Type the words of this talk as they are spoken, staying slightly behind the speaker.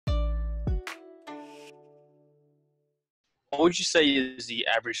What would you say is the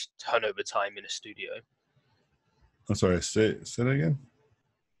average turnover time in a studio? I'm sorry, say that again.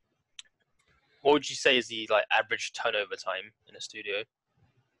 What would you say is the average turnover time in a studio?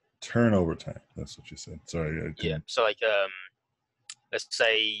 Turnover time. That's what you said. Sorry, I Yeah. didn't. So let's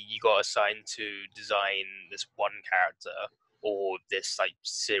say you got assigned to design this one character or this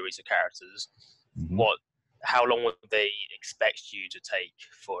series of characters. Mm-hmm. How long would they expect you to take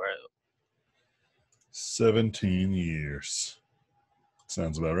for it? 17 years.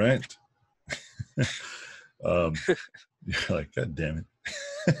 Sounds about right. You're like, God damn it.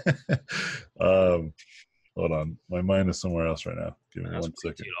 Hold on. My mind is somewhere else right now. Give me That's 1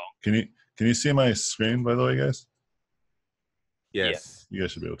 second. too long. Can you see my screen, by the way, guys? Yes. You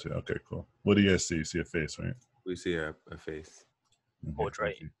guys should be able to. Okay, cool. What do you guys see? You see a face, right? We see a face.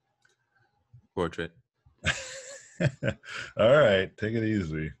 Okay, Portrait. All right, take it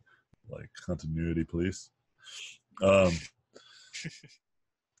easy. Like continuity, please.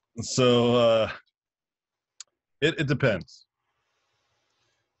 So it depends.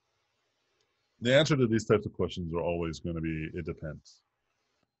 The answer to these types of questions are always going to be it depends.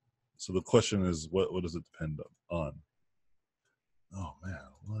 So the question is, what does it depend on? Oh man,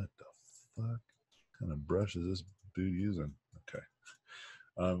 what the fuck? What kind of brush is this dude using? Okay.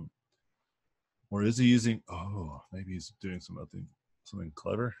 Or is he using? Oh, maybe he's doing something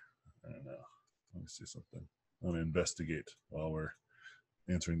clever. I don't know. Let me see something. I'm gonna investigate while we're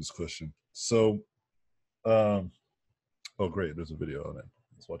answering this question. So, oh great, there's a video on it.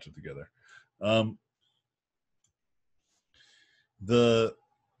 Let's watch it together. The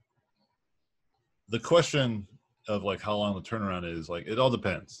question of like how long the turnaround is, like it all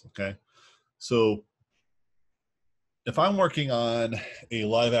depends. Okay, so if I'm working on a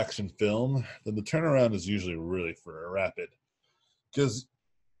live action film, then the turnaround is usually really rapid, because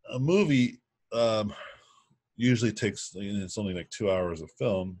a movie usually takes, it's only like 2 hours of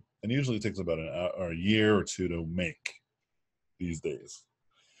film, and usually takes about an hour or a year or two to make these days.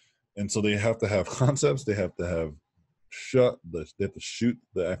 And so they have to have concepts, they have to have they have to shoot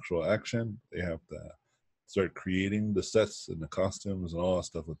the actual action, they have to start creating the sets and the costumes and all that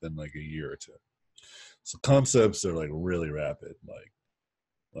stuff within like a year or two. So concepts are like really rapid,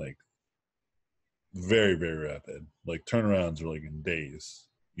 like very, very rapid. Like turnarounds are like in days,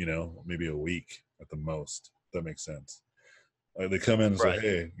 maybe a week at the most. If that makes sense. They come in and say,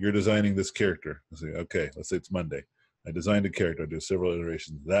 hey, you're designing this character. I say, okay, let's say it's Monday. I designed a character. I do several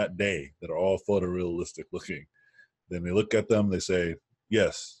iterations that day that are all photorealistic looking. Then they look at them. They say,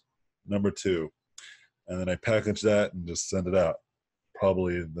 yes, number 2. And then I package that and just send it out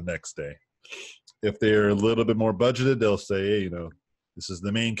probably the next day. If they're a little bit more budgeted, they'll say, hey, this is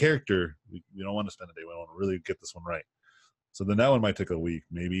the main character. We don't want to spend a day. We want to really get this one right. So then that one might take a week,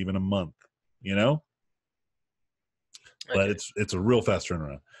 maybe even a month, Okay. But it's a real fast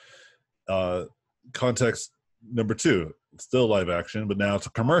turnaround. Context number 2, it's still live action, but now it's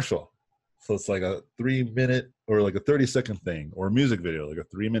a commercial. So it's like a 3-minute or like a 30-second thing, or a music video, like a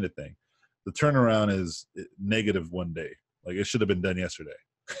 3-minute thing. The turnaround is negative 1 day. Like it should have been done yesterday.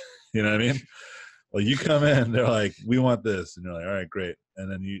 You know what I mean? Like you come in, they're like, we want this. And you're like, all right, great.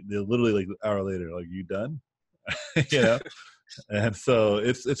 And then they're literally like an hour later, like, you done? And so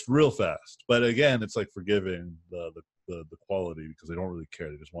it's real fast. But again, it's like forgiving the quality, because they don't really care.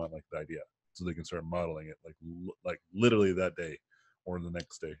 They just want like the idea, so they can start modeling it like literally that day or the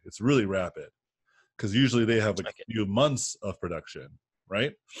next day. It's really rapid, because usually they have like a few months of production,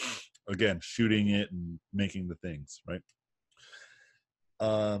 right? Again, shooting it and making the things, right?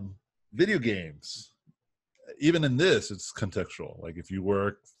 Video games, even in this, it's contextual. Like if you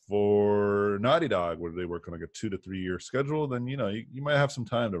work for Naughty Dog, where they work on like a 2 to 3 year schedule, then you might have some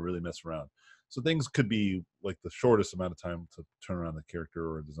time to really mess around. So things could be like the shortest amount of time to turn around the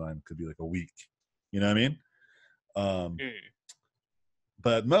character or design could be like a week. You know what I mean?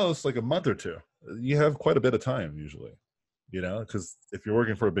 But most, like a month or 2. You have quite a bit of time usually, because if you're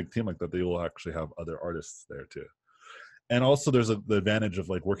working for a big team like that, they will actually have other artists there too. And also there's the advantage of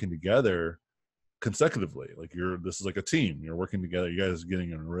like working together consecutively. Like this is like a team. You're working together. You guys are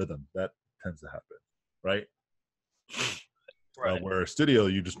getting in a rhythm. That tends to happen, right? Where a studio,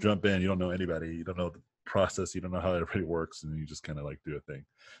 you just jump in. You don't know anybody. You don't know the process. You don't know how everybody works, and you just kind of like do a thing.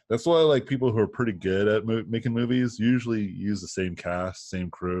 That's why like people who are pretty good at making movies usually use the same cast, same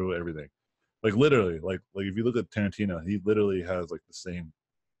crew, everything. Like literally, like if you look at Tarantino, he literally has like the same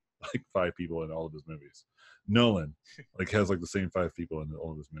like 5 people in all of his movies. Nolan like has like the same 5 people in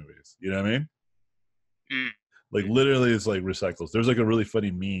all of his movies. You know what I mean? Like literally, it's like recycles. There's like a really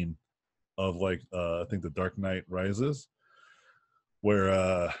funny meme of like I think The Dark Knight Rises,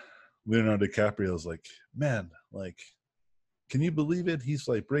 where Leonardo DiCaprio is like, man, like can you believe it? He's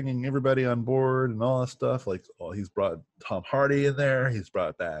like bringing everybody on board and all that stuff. Like, oh, he's brought Tom Hardy in there. He's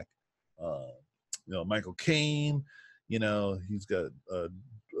brought back, Michael Caine. He's got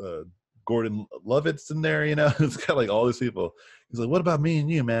Gordon Levitt's in there. It's got like all these people. He's like, what about me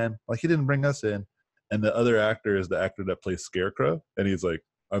and you, man? Like, he didn't bring us in. And the other actor is the actor that plays Scarecrow, and he's like,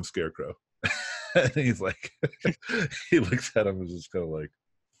 I'm Scarecrow. And he's like, he looks at him and is just kind of like,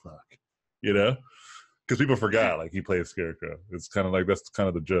 fuck, because people forgot, like, he plays Scarecrow. It's kind of like, that's kind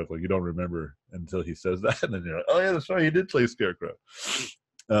of the joke. Like, you don't remember until he says that, and then you're like, oh yeah, that's right, he did play Scarecrow.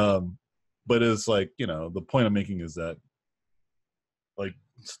 But it's like, the point I'm making is that, like,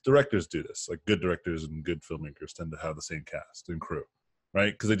 directors do this. Like, good directors and good filmmakers tend to have the same cast and crew,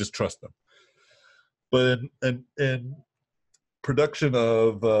 right? Because they just trust them. But in production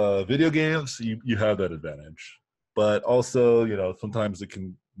of video games, you have that advantage. But also, sometimes it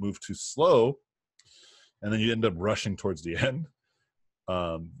can move too slow, and then you end up rushing towards the end.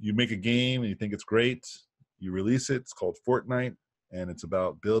 You make a game and you think it's great. You release it. It's called Fortnite, and it's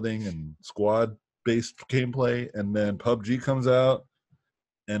about building and squad-based gameplay. And then PUBG comes out,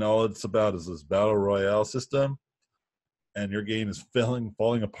 and all it's about is this battle royale system. And your game is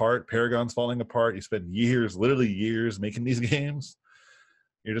falling apart. Paragon's falling apart. You spend years, literally years, making these games.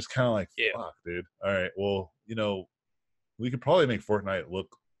 You're just kind of like, fuck, dude. All right, well, we could probably make Fortnite look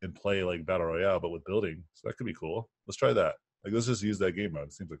and play like Battle Royale, but with building. So that could be cool. Let's try that. Like, let's just use that game mode.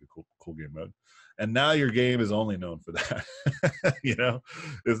 It seems like a cool game mode. And now your game is only known for that.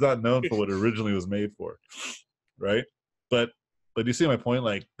 It's not known for what it originally was made for, right? But you see my point?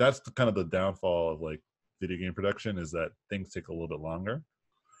 Like, that's kind of the downfall of like video game production, is that things take a little bit longer,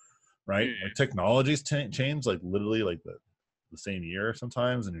 right? Like, technologies change like literally like the same year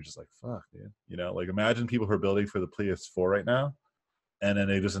sometimes, and you're just like, fuck, dude. Like, imagine people who are building for the PS4 right now, and then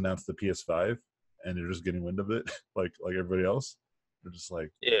they just announced the PS5, and they're just getting wind of it like everybody else. They're just like,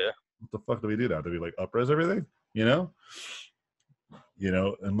 what the fuck do we do now? Do we like up-res everything?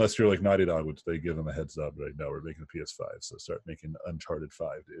 Unless you're like Naughty Dog, which they give them a heads up, right? Now we're making a PS5, so start making Uncharted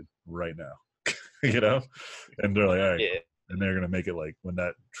 5, dude, right now. And they're like, all right, and they're gonna make it like, when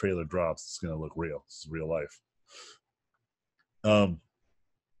that trailer drops, it's gonna look real. It's real life. But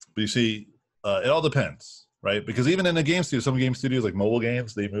you see, it all depends, right? Because even in the game studio, some game studios, like mobile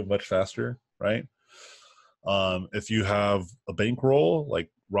games, they move much faster, right? If you have a bankroll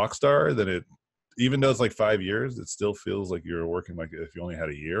like Rockstar, then even though it's like 5 years, it still feels like you're working like if you only had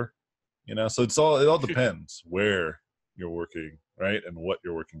a year. So it all depends where you're working, right, and what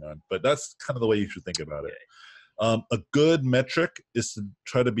you're working on. But that's kind of the way you should think about it. A good metric is to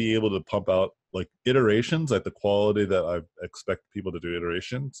try to be able to pump out like iterations at the quality that I expect people to do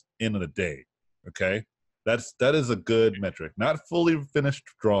iterations in a day. Okay, that is a good metric. Not fully finished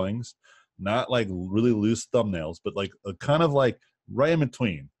drawings, not like really loose thumbnails, but like a kind of like right in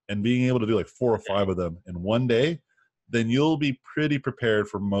between, and being able to do like 4 or 5 of them in one day, then you'll be pretty prepared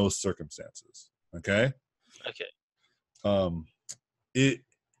for most circumstances. Okay.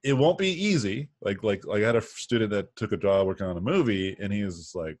 It won't be easy. Like I had a student that took a job working on a movie, and he was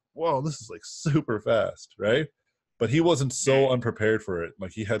just like, whoa, this is like super fast, right? But he wasn't so unprepared for it.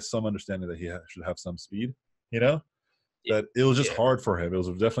 Like, he had some understanding that he should have some speed, that it was just hard for him. It was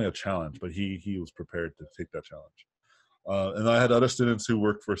definitely a challenge, but he was prepared to take that challenge. And I had other students who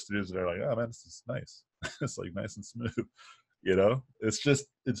worked for studios that are like, oh man, this is nice. It's like nice and smooth,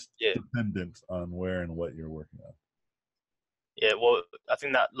 it's dependent on where and what you're working on. Yeah, well, I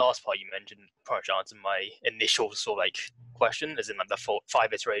think that last part you mentioned pretty much answered my initial sort of like question, as in like the 5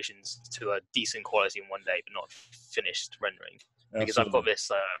 iterations to a decent quality in one day, but not finished rendering. Because I've got this,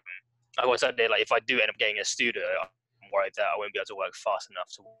 I got this idea, like, if I do end up getting a studio, I'm worried that I won't be able to work fast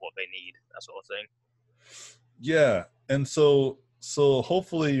enough to what they need, that sort of thing. Yeah, and so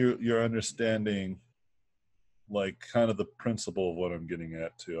hopefully you're understanding like kind of the principle of what I'm getting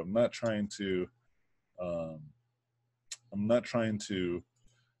at too. I'm not trying to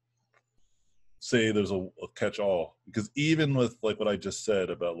say there's a catch-all, because even with like what I just said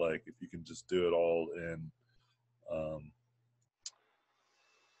about like if you can just do it all in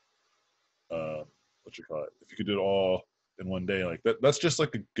if you could do it all in one day, like that's just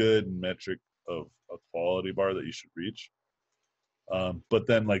like a good metric of a quality bar that you should reach. But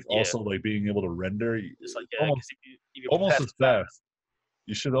then like also like being able to render it's like almost as fast.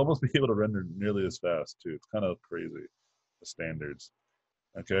 You should almost be able to render nearly as fast too. It's kind of crazy, the standards.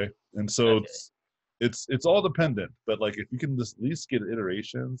 Okay, and so it's all dependent. But like if you can just at least get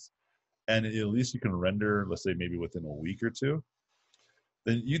iterations, and at least you can render, let's say maybe within a week or two,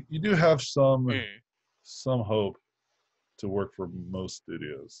 then you do have some hope to work for most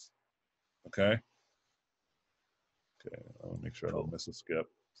studios. Okay. Okay, I'll make sure I Cool. don't miss a step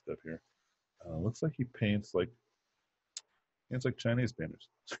here. Looks like he paints like Chinese painters.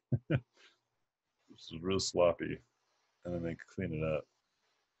 This is real sloppy, and then they clean it up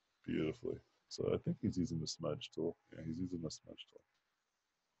beautifully. So I think he's using the smudge tool. Yeah, he's using the smudge tool.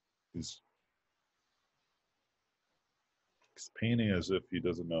 He's painting as if he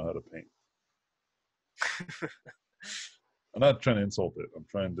doesn't know how to paint. I'm not trying to insult it. I'm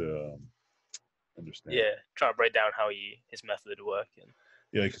trying to understand. Yeah, trying to break down how his method would work. And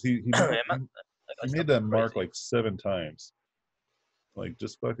Yeah, because he made that mark like 7 times. Like,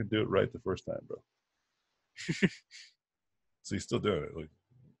 just fucking do it right the first time, bro. So he's still doing it. Like,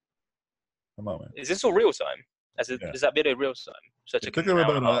 come on, man. Is this all real time? Yeah. Is that video real time? So it It took took him him an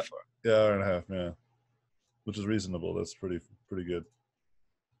hour about and a half. yeah, hour and a half, yeah, which is reasonable. That's pretty good.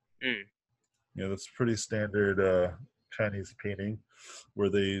 Mm. Yeah, that's pretty standard Chinese painting, where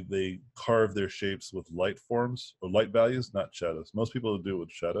they carve their shapes with light forms or light values, not shadows. Most people do it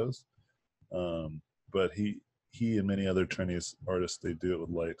with shadows, but he and many other Chinese artists, they do it with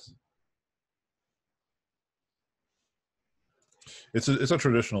lights. It's a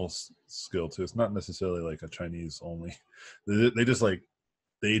traditional skill too. It's not necessarily like a Chinese only. They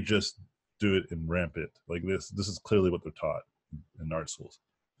just do it in rampant. Like this is clearly what they're taught in art schools.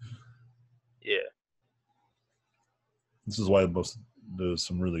 Yeah. This is why there's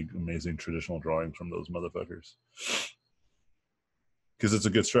some really amazing traditional drawings from those motherfuckers. Because it's a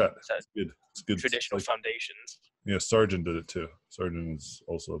good strat. So It's good. Traditional foundations. Yeah, Sargent did it too. Sargent is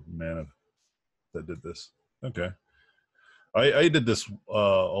also a man that did this. Okay. I did this a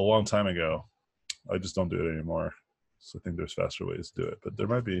long time ago. I just don't do it anymore. So I think there's faster ways to do it. But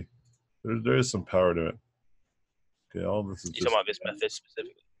there is some power to it. Okay, all this is You talking about this method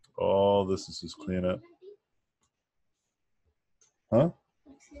specifically? All this is just clean up. Huh?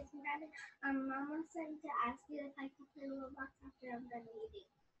 Excuse me, Daddy. Mama said to ask you if I could play Roblox after I'm done eating.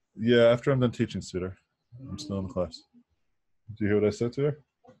 Yeah, after I'm done teaching, Suter. I'm still in the class. Do you hear what I said to her?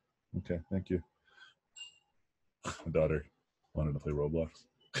 Okay, thank you. My daughter wanted to play Roblox.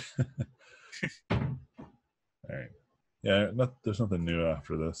 All right. Yeah, there's nothing new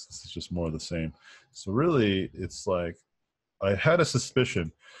after this. This is just more of the same. So really, it's like I had a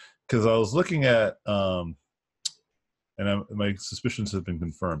suspicion because I was looking at, my suspicions have been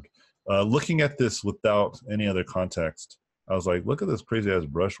confirmed. Looking at this without any other context, I was like, look at this crazy ass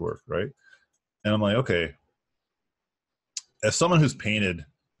brushwork, right? And I'm like, okay, as someone who's painted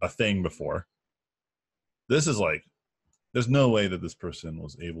a thing before, this is like, there's no way that this person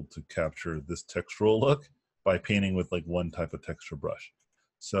was able to capture this textural look by painting with like one type of texture brush.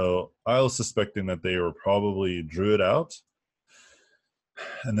 So I was suspecting that they were probably drew it out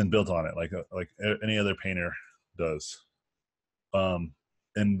and then built on it like any other painter does. And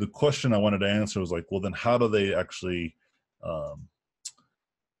the question I wanted to answer was like, well, then how do they actually,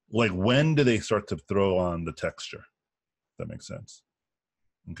 like, when do they start to throw on the texture? If that makes sense.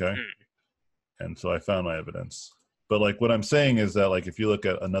 Okay. And so I found my evidence. But like what I'm saying is that like if you look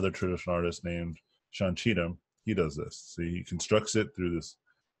at another traditional artist named Sean Cheatham, he does this. So he constructs it through this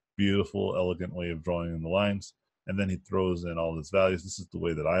beautiful, elegant way of drawing in the lines, and then he throws in all his values. This is the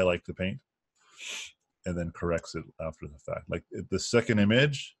way that I like to paint, and then corrects it after the fact. Like the second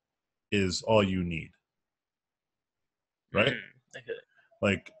image is all you need, right? Okay.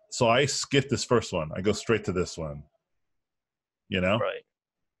 Like, so I skip this first one. I go straight to this one, you know? Right.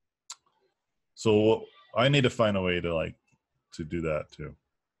 So I need to find a way to like to do that too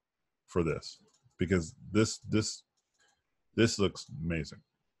for this, because this looks amazing.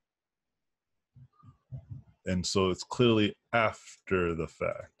 And so it's clearly after the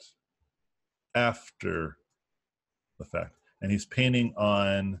fact. After the fact. And he's painting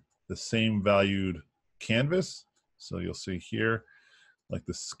on the same valued canvas. So you'll see here, like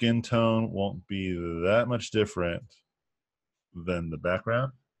the skin tone won't be that much different than the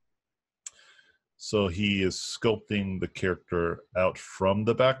background. So he is sculpting the character out from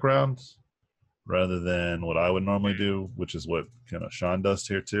the background rather than what I would normally do, which is what kind of Sean does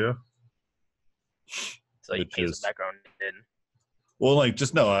here too. So he paints the background in. Well, like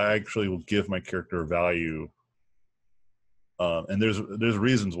just no, I actually will give my character a value. And there's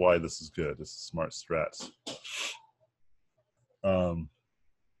reasons why this is good. This is smart strats. And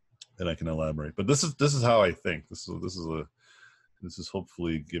I can elaborate. But this is how I think. This is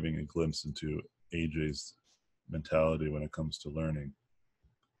hopefully giving a glimpse into AJ's mentality when it comes to learning.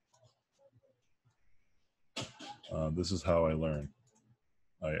 This is how I learn.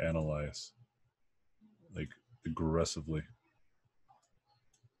 I analyze, like, aggressively.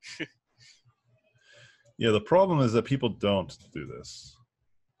 Yeah, the problem is that people don't do this.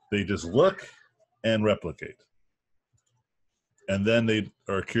 They just look and replicate. And then they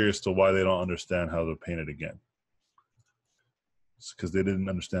are curious to why they don't understand how to paint it again. It's because they didn't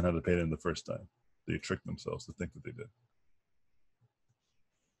understand how to paint it the first time. They tricked themselves to think that they did.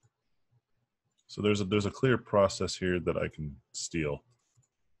 So there's a clear process here that I can steal.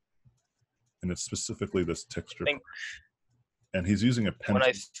 And it's specifically this texture. And he's using a pen. When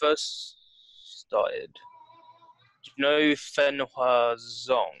I first started, do you know Fenhua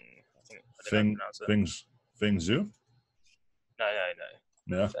Zong? I think I don't know how to pronounce it. Feng Zhu? No.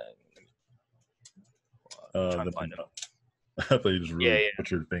 Yeah. Trying to find him. I thought you just really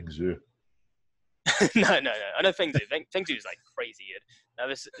butchered Feng Zhu. no. I know Feng Zhu. Feng Zhu is like crazy good. Now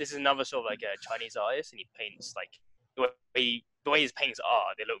this is another sort of like a Chinese artist, and he paints like the way his paintings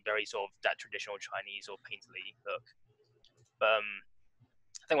are. They look very sort of that traditional Chinese or painterly look. But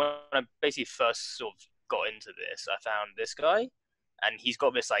I think when I basically first sort of got into this, I found this guy, and he's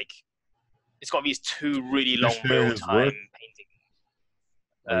got this like, it's got these two really long real time paintings.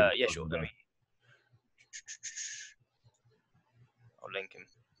 Yeah, sure. Let me. I'll link him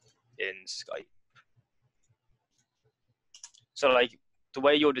in Skype. So like the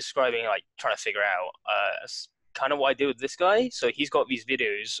way you're describing, like trying to figure out, kind of what I did with this guy. So he's got these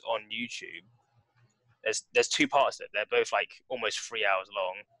videos on YouTube. There's two parts of it. They're both like almost 3 hours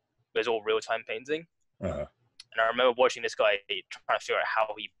long. There's all real time painting. Uh-huh. And I remember watching this guy trying to figure out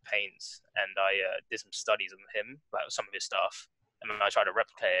how he paints, and I did some studies on him, like some of his stuff, and then I tried to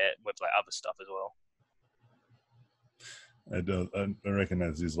replicate it with like other stuff as well. I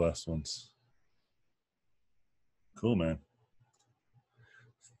recognize these last ones. Cool, man.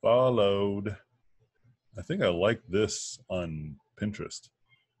 Followed. I think I like this on Pinterest.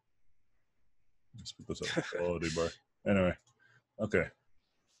 Let's put this up. Quality bar. Anyway, okay.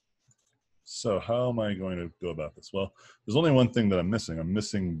 So how am I going to go about this? Well, there's only one thing that I'm missing. I'm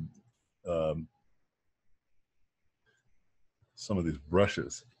missing some of these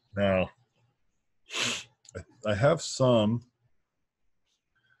brushes. Now, I have some.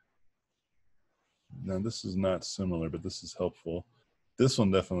 Now, this is not similar, but this is helpful. This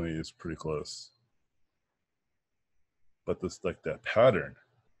one definitely is pretty close. But this, like that pattern,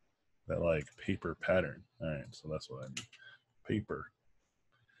 that like paper pattern. All right, so that's what I need. Paper.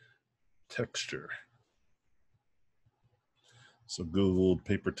 Texture. So Googled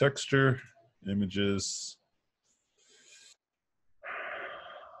paper texture, images,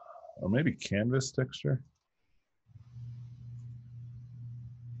 or maybe canvas texture.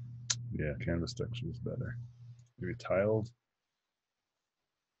 Yeah, canvas texture is better. Maybe tiled.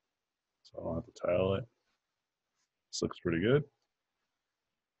 So I don't have to tile it. This looks pretty good.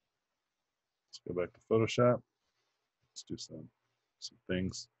 Let's go back to Photoshop. Let's do some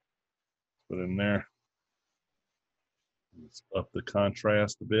things. Put in there. Let's up the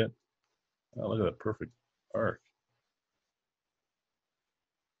contrast a bit. Oh, look at that perfect arc.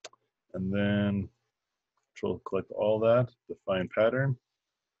 And then Control click all that, define pattern.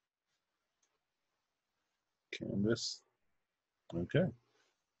 Canvas. Okay.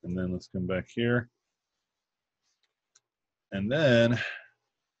 And then let's come back here. And then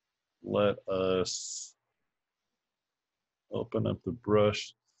let us open up the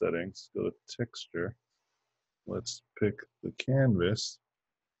brush settings, go to texture. Let's pick the canvas.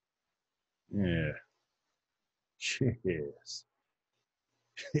 Yeah. Yes.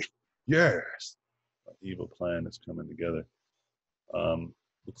 Yes. My evil plan is coming together.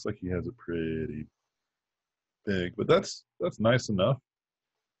 Looks like he has it pretty big, but that's nice enough.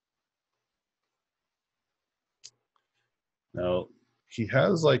 Now he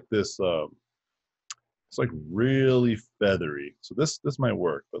has like this it's like really feathery. So this might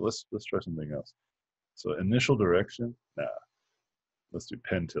work, but let's try something else. So initial direction, nah. Let's do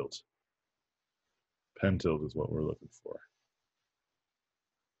pen tilt. Pen tilt is what we're looking for.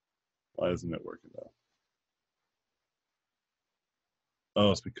 Why isn't it working though?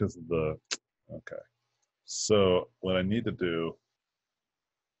 Oh, it's because of the, okay. So what I need to do,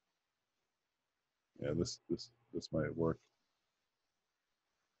 yeah, this might work.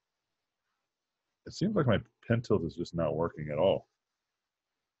 It seems like my pen tilt is just not working at all.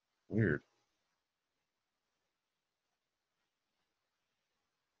 Weird.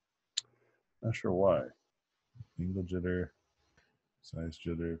 Not sure why. Angle jitter, size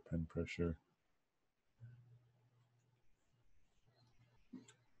jitter, pen pressure.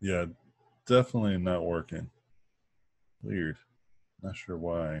 Yeah, definitely not working. Weird. Not sure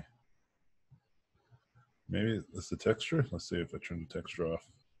why. Maybe it's the texture. Let's see if I turn the texture off.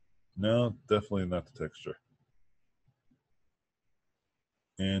 No, definitely not the texture.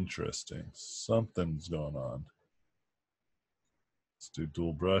 Interesting. Something's going on. Let's do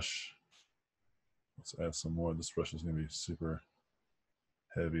dual brush. Let's add some more. This brush is going to be super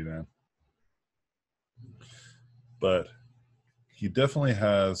heavy, man. But he definitely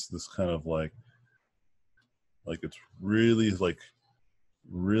has this kind of like it's really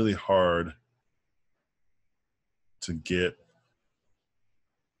really hard to get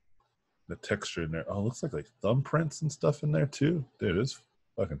the texture in there. Oh, it looks like thumbprints and stuff in there too. Dude, it's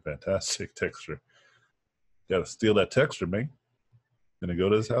fucking fantastic texture. Gotta steal that texture, man. Gonna go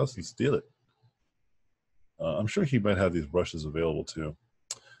to his house and steal it. I'm sure he might have these brushes available too,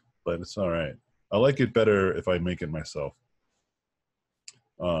 but it's all right. I like it better if I make it myself.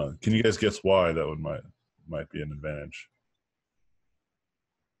 Can you guys guess why that might be an advantage?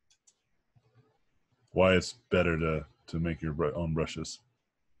 Why it's better to make your own brushes?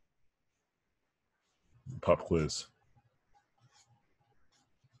 Pop quiz.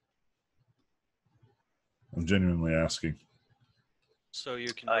 I'm genuinely asking. So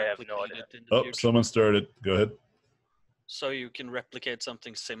you can I have replicate no idea. it in the Oh, future. someone started. Go ahead. So you can replicate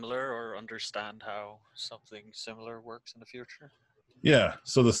something similar or understand how something similar works in the future? Yeah,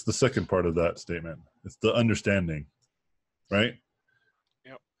 so this the second part of that statement. It's the understanding, right?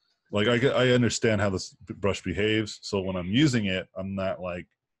 Yep. Like I understand how this brush behaves, so when I'm using it, I'm not like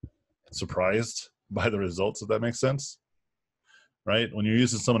surprised by the results, if that makes sense. Right? When you're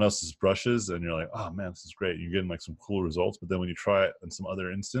using someone else's brushes and you're like, oh man, this is great, you're getting like some cool results, but then when you try it in some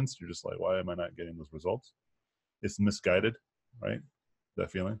other instance, you're just like, why am I not getting those results? It's misguided, right?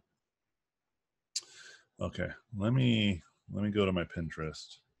 That feeling. Okay, let me go to my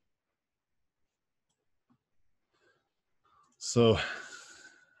Pinterest. So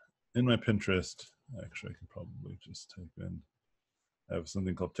in my Pinterest, actually I can probably just type in, I have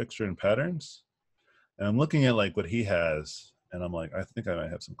something called texture and patterns. And I'm looking at like what he has, and I'm like, I think I might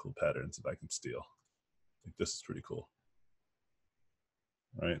have some cool patterns that I can steal. I think this is pretty cool.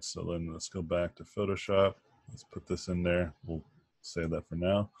 All right, so then let's go back to Photoshop. Let's put this in there. We'll save that for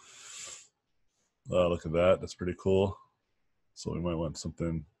now. Look at that, that's pretty cool. So we might want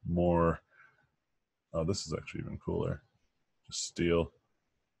something more. Oh, this is actually even cooler. Just steal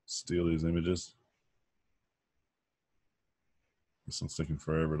these images. This one's taking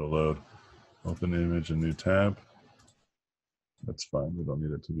forever to load. Open image, a new tab. That's fine, we don't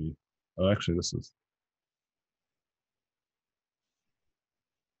need it to be. Oh, actually this is.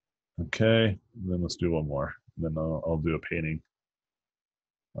 Okay, then let's do one more. Then I'll do a painting.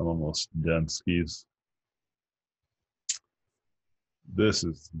 I'm almost done skis. This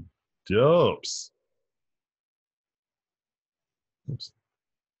is dopes. Oops.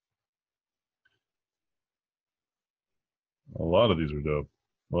 A lot of these are dope.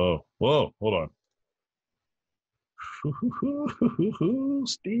 Whoa, hold on.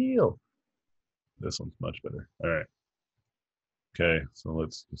 Steel. This one's much better. All right. Okay, so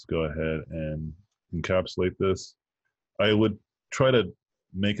let's just go ahead and encapsulate this. I would try to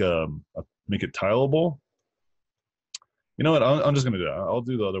make make it tileable. You know what? I'm just gonna do it. I'll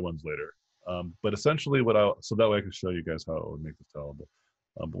do the other ones later. But essentially, so that way I can show you guys how it would make this tileable.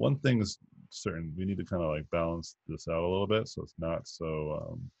 But one thing is certain: we need to kind of like balance this out a little bit, so it's not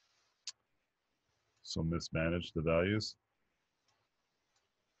so so mismanaged the values.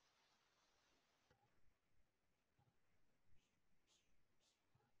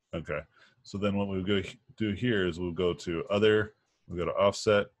 Okay, so then what we'll go do here is we'll go to other, we'll go to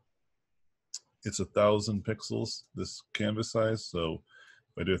offset. It's 1,000 pixels, this canvas size. So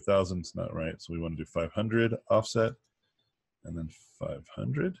if I do 1,000, it's not right. So we want to do 500 offset, and then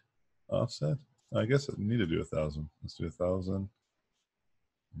 500 offset. I guess I need to do 1,000. Let's do 1,000.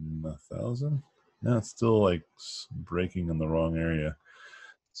 1,000. No, it's still like breaking in the wrong area.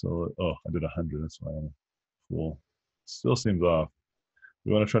 So, oh, I did 100. That's why I'm a fool. Still seems off.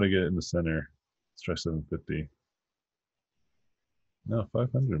 We want to try to get it in the center. Let's try 750. No,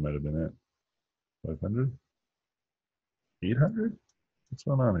 500 might have been it. 500? 800? What's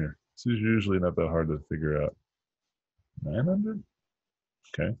going on here? This is usually not that hard to figure out. 900?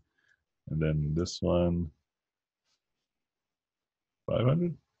 Okay. And then this one,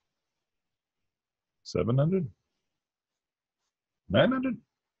 500? 700? 900?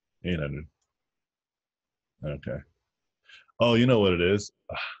 800. Okay. Oh, you know what it is?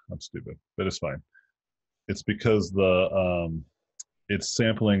 I'm stupid, but it's fine. It's because it's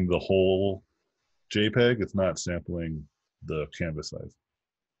sampling the whole JPEG. It's not sampling the canvas size.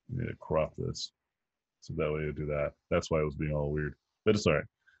 You need to crop this. So that way you do that. That's why it was being all weird, but it's all right.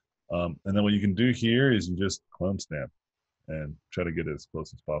 And then what you can do here is you just clone stamp and try to get it as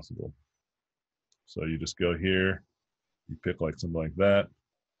close as possible. So you just go here, you pick like something like that,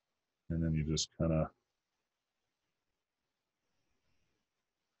 and then you just kind of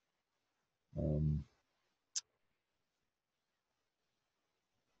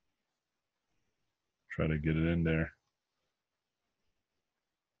try to get it in there.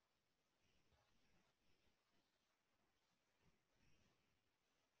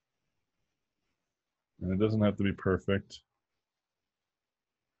 And it doesn't have to be perfect.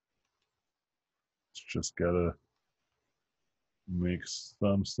 It's just gotta make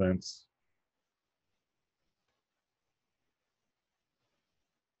some sense.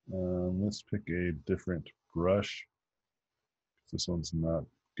 Let's pick a different brush. This one's not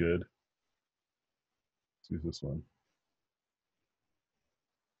good. Let's use this one.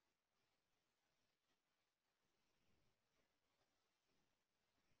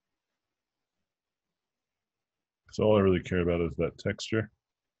 So all I really care about is that texture.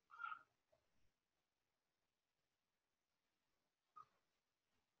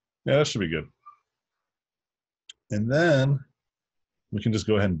 Yeah, that should be good. And then we can just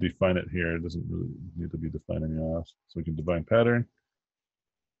go ahead and define it here. It doesn't really need to be defined anywhere else. So we can define pattern.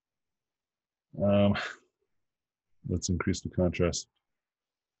 Let's increase the contrast.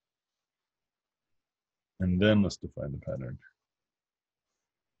 And then let's define the pattern.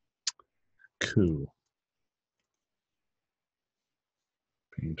 Cool.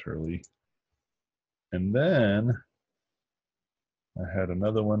 Paint early. And then I had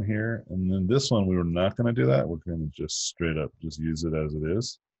another one here, and then this one we were not going to do that. We're going to just straight up just use it as it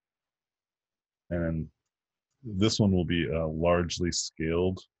is. And this one will be a largely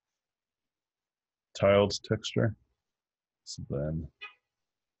scaled tiled texture. So then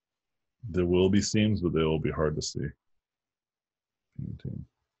there will be seams, but they will be hard to see.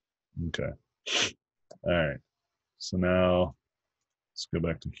 Okay. All right. So now let's go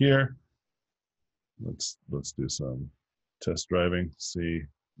back to here. Let's do some test driving, see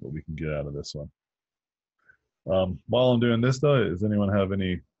what we can get out of this one. While I'm doing this though, does anyone have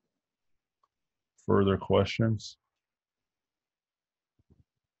any further questions?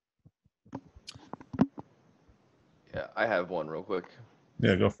 Yeah, I have one real quick.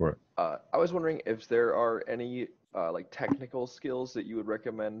 Yeah, go for it. I was wondering if there are any like technical skills that you would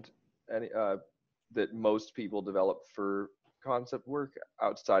recommend that most people develop for concept work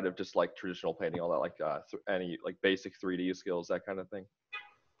outside of just like traditional painting, all that, like any like basic 3D skills, that kind of thing.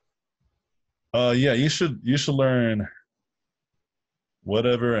 Yeah, you should learn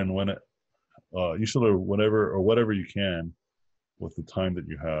whatever and when it. You should learn whatever you can with the time that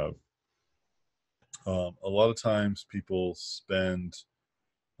you have. A lot of times people spend,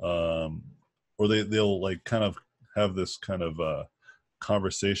 or they'll like kind of have this kind of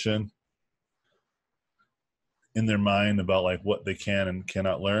conversation in their mind about like what they can and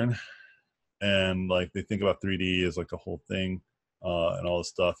cannot learn, and like they think about 3D as like a whole thing and all this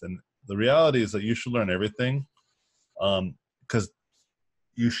stuff. And the reality is that you should learn everything, because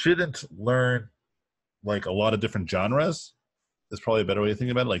you shouldn't learn like a lot of different genres. Is probably a better way to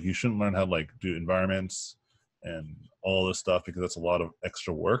think about it. Like you shouldn't learn how to like do environments and all this stuff because that's a lot of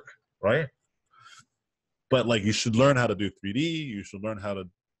extra work, right? But like you should learn how to do 3D. You should learn how to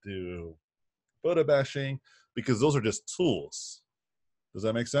do photo bashing because those are just tools. Does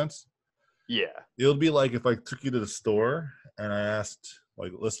that make sense? Yeah. It'll be like if I took you to the store and I asked,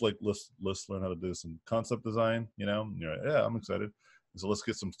 like, let's learn how to do some concept design, you know? And you're like, yeah, I'm excited. So let's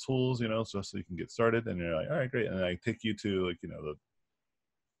get some tools, you know, so you can get started. And you're like, all right, great. And I take you to like, you know,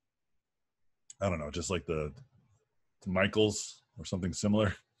 I don't know, just like the Michaels or something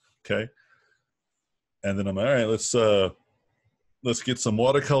similar. Okay. And then I'm like, all right, let's get some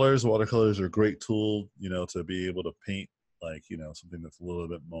watercolors. Watercolors are a great tool, you know, to be able to paint like, you know, something that's a little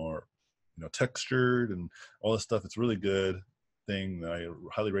bit more, you know, textured and all this stuff. It's a really good thing that I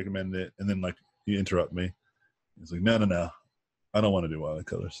highly recommend it. And then like you interrupt me. He's like, no. I don't want to do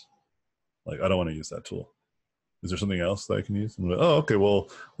watercolors. Like, I don't want to use that tool. Is there something else that I can use? I'm like, oh, okay, well,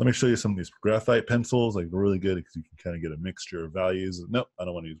 let me show you some of these graphite pencils. Like, they're really good because you can kind of get a mixture of values. Nope, I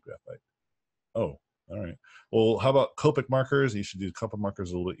don't want to use graphite. Oh, all right. Well, how about Copic markers? You should do Copic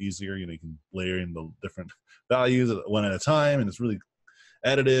markers a little bit easier. You know, you can layer in the different values one at a time, and it's really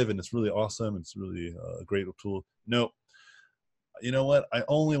additive, and it's really awesome. It's really a great tool. Nope. You know what? I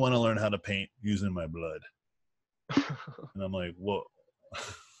only want to learn how to paint using my blood. And I'm like, whoa,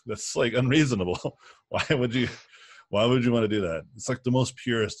 that's like unreasonable. Why would you want to do that? It's like the most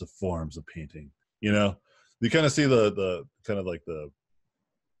purest of forms of painting, you know? You kind of see the kind of like the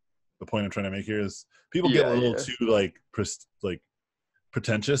point I'm trying to make here is people get a little too like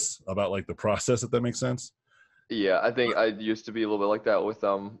pretentious about like the process, if that makes sense. Yeah, I think I used to be a little bit like that with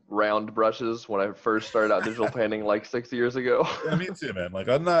round brushes when I first started out digital painting like 6 years ago. Yeah, me too, man. Like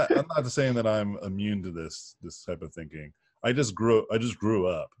I'm not saying that I'm immune to this type of thinking. I just grew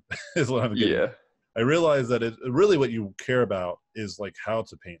up is what I'm getting. Yeah. I realized that it really what you care about is like how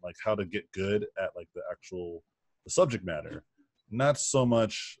to paint, like how to get good at like the subject matter, not so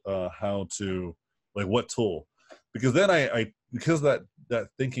much how to like what tool, because then I because that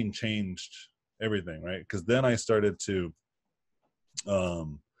thinking changed everything, right? Because then I started to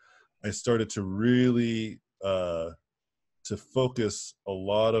really to focus a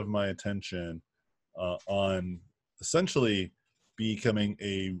lot of my attention on essentially becoming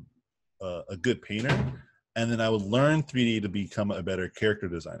a good painter, and then I would learn 3D to become a better character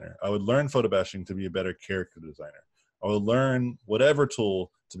designer. I would learn photo bashing to be a better character designer. I would learn whatever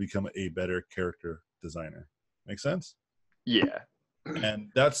tool to become a better character designer. Make sense? Yeah.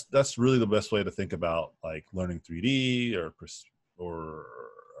 And that's really the best way to think about like learning 3D or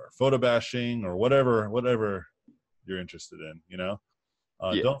photo bashing or whatever you're interested in. You know,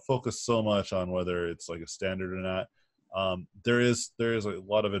 Yeah. don't focus so much on whether it's like a standard or not. There is a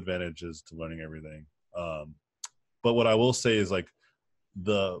lot of advantages to learning everything. But what I will say is like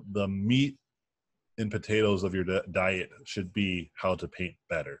the meat and potatoes of your diet should be how to paint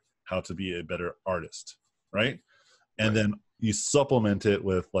better, how to be a better artist, right? And then you supplement it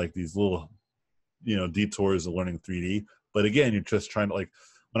with like these little, detours of learning 3D. But again, you're just trying to like,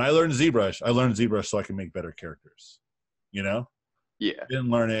 when I learned ZBrush so I can make better characters, you know? Yeah. I didn't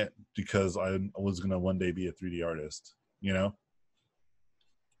learn it because I was going to one day be a 3D artist, you know?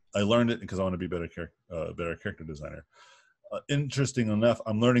 I learned it because I want to be a better character designer. Interesting enough,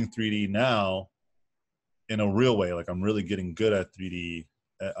 I'm learning 3D now in a real way. Like I'm really getting good at 3D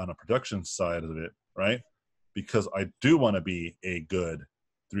on a production side of it, right? Because I do want to be a good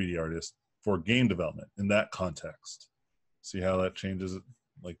 3D artist for game development in that context. See how that changes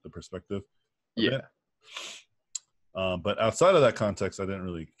like the perspective a bit? But outside of that context, I didn't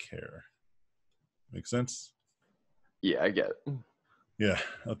really care. Make sense? Yeah, I get it. Yeah.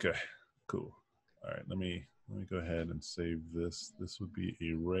 Okay. Cool. All right. Let me go ahead and save this. This would be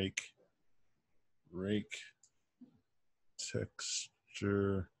a rake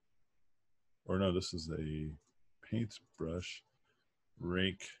texture, or no, this is a paintbrush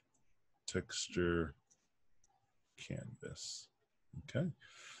rake texture canvas. Okay.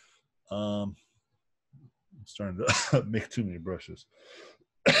 I'm starting to make too many brushes.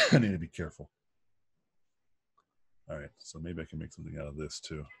 I need to be careful. All right, so maybe I can make something out of this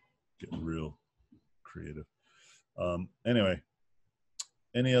too. Getting real creative. Anyway,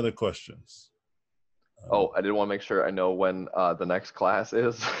 any other questions? Oh, I did want to make sure I know when the next class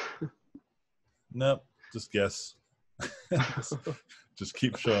is. Nope, just guess. just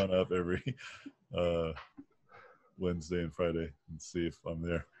keep showing up every Wednesday and Friday and see if I'm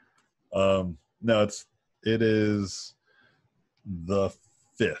there. No, it is the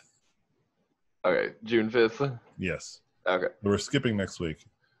 5th. Okay, June 5th. Yes. Okay. We're skipping next week.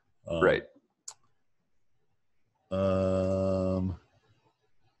 Right.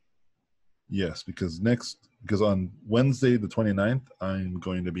 Yes, because on Wednesday the 29th, I'm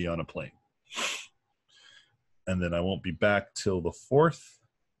going to be on a plane. And then I won't be back till the 4th.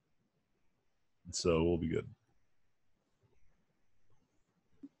 So we'll be good.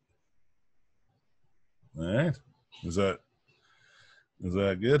 All right. Is that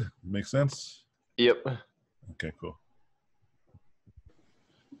good? Make sense? Yep. Okay, cool.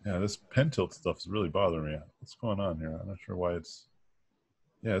 Yeah, this pen tilt stuff is really bothering me. What's going on here? I'm not sure why it's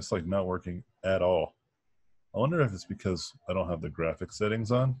like not working at all. I wonder if it's because I don't have the graphic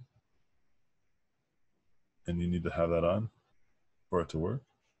settings on. And you need to have that on for it to work.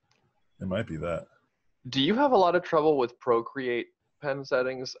 It might be that. Do you have a lot of trouble with Procreate pen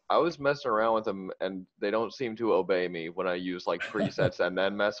settings? I was messing around with them and they don't seem to obey me when I use like presets and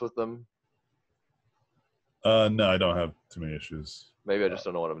then mess with them. No, I don't have too many issues. Maybe I just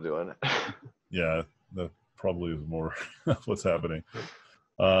don't know what I'm doing. Yeah, that probably is more what's happening.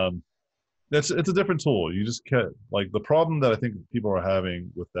 It's a different tool. You just can't, like, the problem that I think people are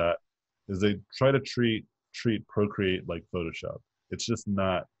having with that is they try to treat Procreate like Photoshop. It's just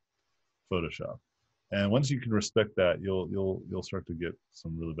not Photoshop. And once you can respect that, you'll start to get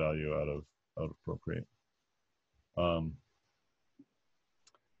some real value out of Procreate.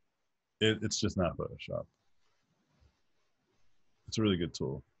 It's just not Photoshop. It's a really good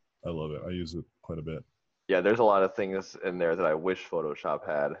tool. I love it. I use it quite a bit. Yeah, there's a lot of things in there that I wish Photoshop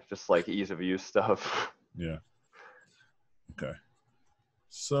had, just like ease of use stuff. Yeah. Okay.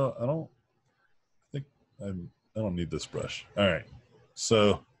 So I don't need this brush. All right.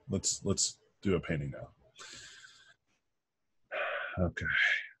 So let's do a painting now. Okay.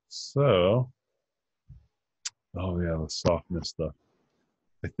 So, oh yeah, the softness stuff.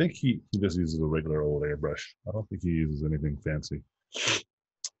 I think he just uses a regular old airbrush. I don't think he uses anything fancy.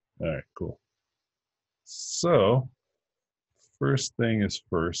 All right, cool. So first thing is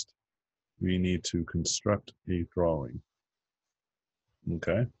first. We need to construct a drawing.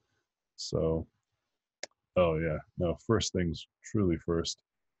 Okay. So, oh yeah, no, first things truly first.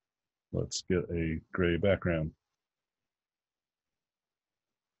 Let's get a gray background.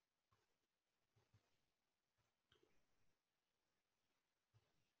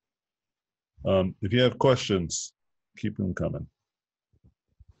 If you have questions, keep them coming.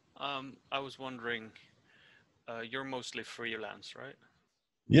 I was wondering, you're mostly freelance, right?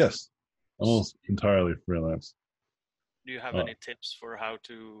 Yes, almost entirely freelance. Do you have any tips for how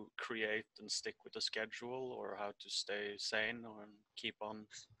to create and stick with a schedule, or how to stay sane or keep on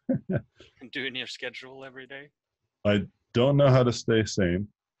doing your schedule every day? I don't know how to stay sane,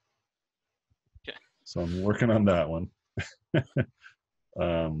 Okay. so I'm working on that one.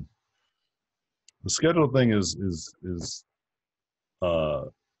 The schedule thing is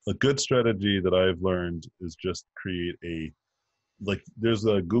a good strategy that I've learned is just create a, like, there's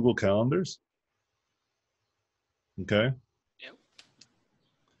a Google Calendars. Okay. Yep.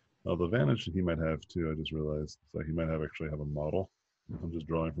 Oh, the advantage he might have too, I just realized, is that he might actually have a model. I'm just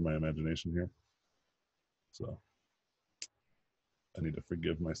drawing from my imagination here. So I need to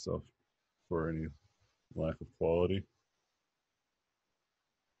forgive myself for any lack of quality.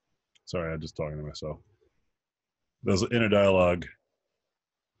 Sorry, I'm just talking to myself. There's inner dialogue.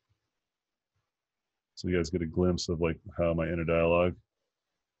 So you guys get a glimpse of like how my inner dialogue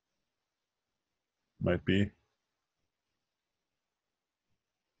might be.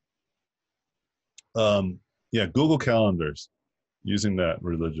 Yeah, Google Calendars, using that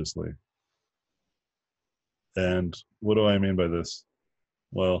religiously. And what do I mean by this?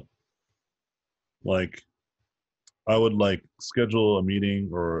 Well, like I would like schedule a meeting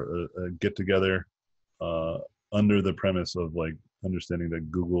or a get together under the premise of like understanding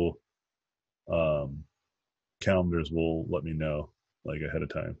that Google calendars will let me know like ahead of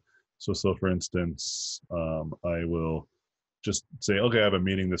time. So for instance, I will just say, okay, I have a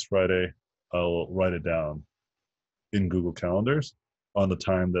meeting this Friday. I'll write it down in Google Calendars on the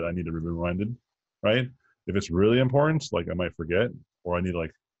time that I need to be reminded, right? If it's really important, like I might forget, or I need to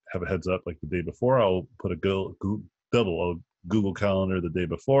like have a heads up like the day before, I'll put a double Google Calendar the day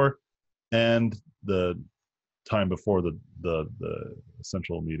before and the time before the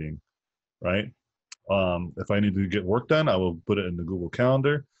essential meeting, right? If I need to get work done, I will put it in the Google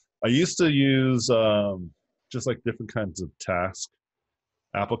Calendar. I used to use just like different kinds of task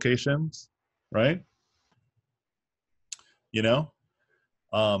applications, right? You know,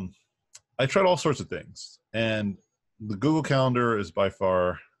 I tried all sorts of things, and the Google Calendar is by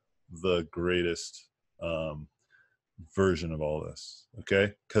far the greatest version of all this.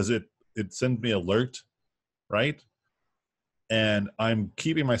 Okay, because it sends me alert, right? And I'm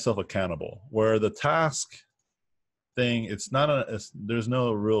keeping myself accountable. Where the task thing, it's not there's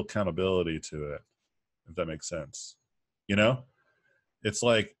no real accountability to it, if that makes sense. You know, it's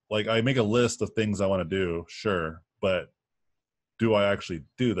like I make a list of things I want to do, sure, but do I actually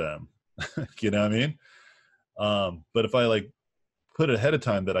do them? You know what I mean? But if I like put it ahead of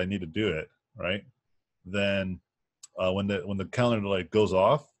time that I need to do it, right? Then when the calendar like goes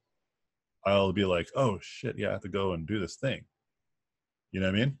off, I'll be like, oh shit, yeah, I have to go and do this thing. You know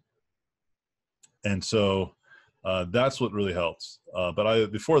what I mean? And so that's what really helps. But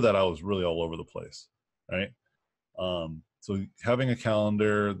before that, I was really all over the place, right? So having a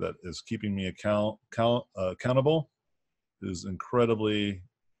calendar that is keeping me accountable is incredibly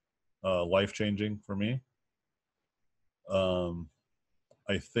life-changing for me.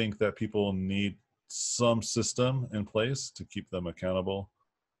 I think that people need some system in place to keep them accountable.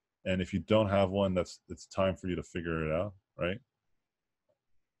 And if you don't have one, it's time for you to figure it out, right?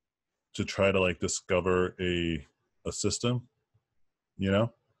 To try to like discover a system, you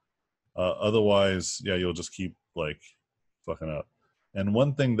know? Otherwise, yeah, you'll just keep like fucking up. And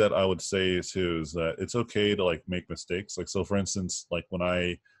one thing that I would say too is that it's okay to like make mistakes. Like, so for instance, like when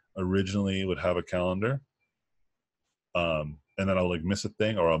I originally would have a calendar, and then I'll like miss a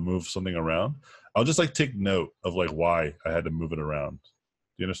thing or I'll move something around, I'll just like take note of like why I had to move it around.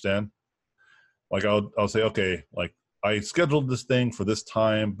 Do you understand? Like I'll say, okay, like I scheduled this thing for this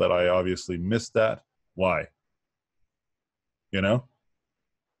time, but I obviously missed that. Why? You know?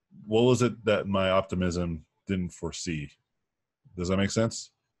 What was it that my optimism didn't foresee? Does that make sense?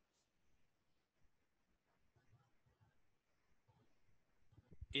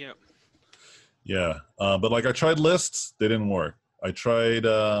 Yeah. Yeah. But like I tried lists, they didn't work. I tried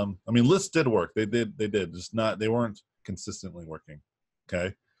I mean lists did work. They did, just not, they weren't consistently working.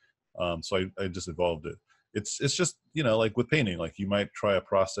 Okay. So I just evolved it. It's just, you know, like with painting, like you might try a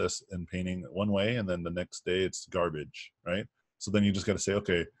process in painting one way and then the next day it's garbage, right? So then you just got to say,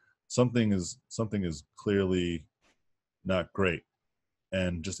 okay, something is clearly not great,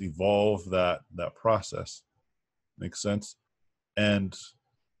 and just evolve that process. Makes sense? And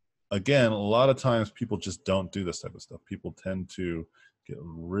again, a lot of times people just don't do this type of stuff. People tend to get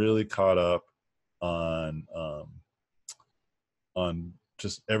really caught up on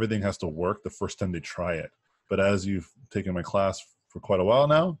just everything has to work the first time they try it. But as you've taken my class for quite a while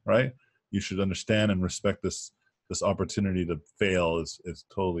now, right? You should understand and respect this opportunity to fail is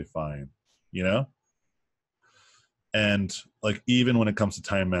totally fine, you know? And like, even when it comes to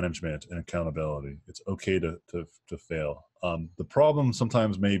time management and accountability, it's okay to fail. The problem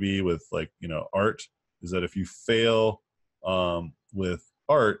sometimes maybe with, like, you know, art is that if you fail with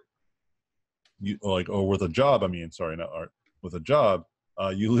art, or with a job, I mean, sorry, not art, with a job,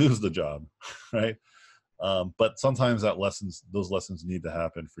 you lose the job, right? But sometimes those lessons need to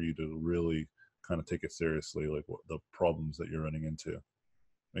happen for you to really kind of take it seriously, like what the problems that you're running into.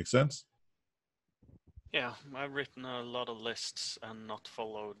 Make sense? Yeah, I've written a lot of lists and not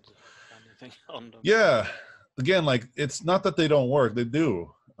followed anything on them. Yeah. Again, like, it's not that they don't work; they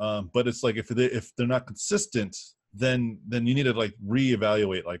do. But it's like, if they're not consistent, then you need to, like,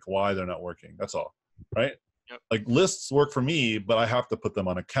 reevaluate, like, why they're not working. That's all, right? Yep. Like, lists work for me, but I have to put them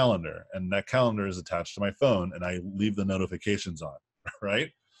on a calendar, and that calendar is attached to my phone, and I leave the notifications on,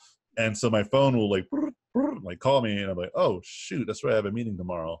 right? And so my phone will, like call me, and I'm like, oh shoot, that's right, I have a meeting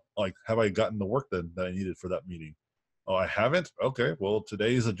tomorrow. Like, have I gotten the work done that I needed for that meeting? Oh, I haven't? Okay, well,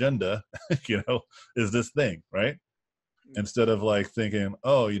 today's agenda, is this thing, right? Instead of, like, thinking,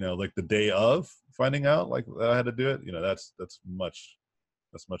 oh, like the day of finding out, like, that I had to do it, that's much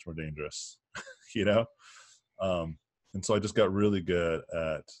more dangerous, you know? And so I just got really good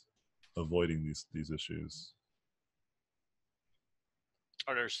at avoiding these issues.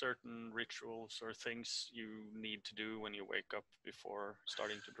 Are there certain rituals or things you need to do when you wake up before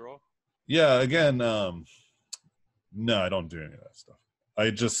starting to draw? Yeah, again, no, I don't do any of that stuff. I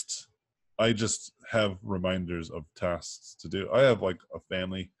just have reminders of tasks to do. I have, like, a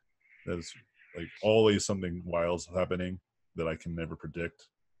family that's, like, always something wild's happening that I can never predict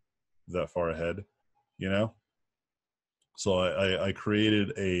that far ahead, So I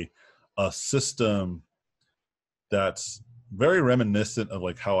created a system that's very reminiscent of,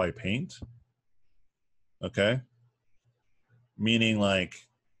 like, how I paint. Okay? Meaning, like,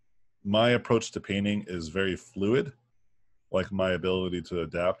 my approach to painting is very fluid, like my ability to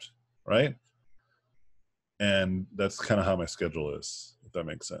adapt, right? And that's kind of how my schedule is, if that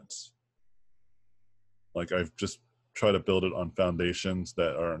makes sense. Like, I've just tried to build it on foundations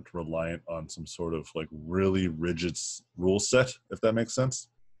that aren't reliant on some sort of, like, really rigid rule set, if that makes sense.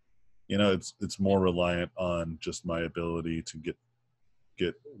 It's more reliant on just my ability to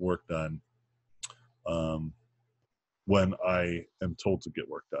get work done when I am told to get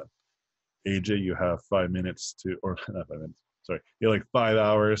work done. AJ, you have 5 minutes to, or not 5 minutes, sorry, you have, like, 5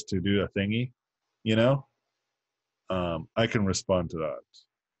 hours to do a thingy, I can respond to that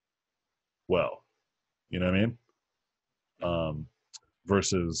well, you know what I mean?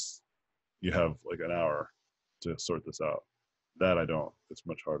 Versus you have, like, an hour to sort this out. That I don't. It's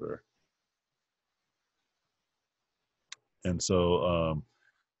much harder. And so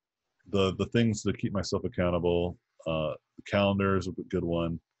the things to keep myself accountable, the calendar is a good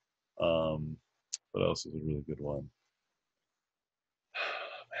one. What else is a really good one?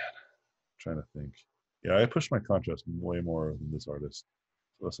 Man, I'm trying to think. Yeah, I push my contrast way more than this artist.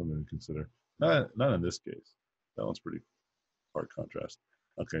 So that's something to consider. Not in this case. That one's pretty hard contrast.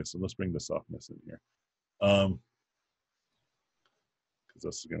 Okay, so let's bring the softness in here. Because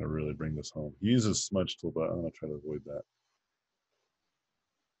that's going to really bring this home. He uses smudge tool, but I'm going to try to avoid that.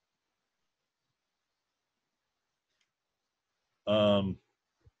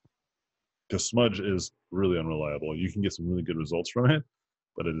 Because smudge is really unreliable. You can get some really good results from it,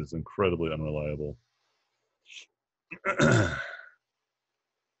 but it is incredibly unreliable.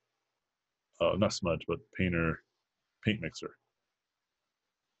 Not smudge, but paint mixer.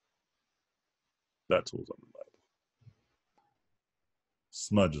 That tool is unreliable.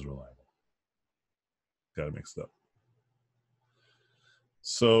 Smudge is reliable. Got to mix it up.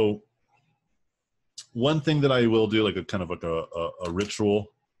 So one thing that I will do, like a kind of like a ritual,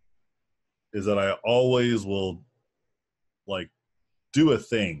 is that I always will, like, do a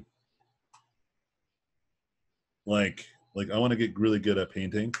thing. Like I want to get really good at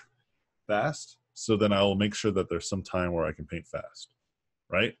painting fast, so then I will make sure that there's some time where I can paint fast,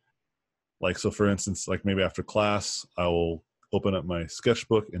 right? Like, so for instance, like, maybe after class, I will open up my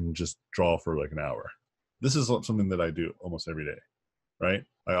sketchbook and just draw for, like, an hour. This is something that I do almost every day, right?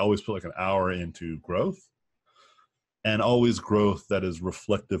 I always put, like, an hour into growth. and always growth that is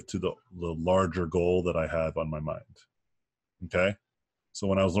reflective to the larger goal that I have on my mind. Okay? So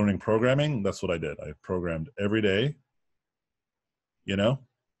when I was learning programming, that's what I did. I programmed every day, you know?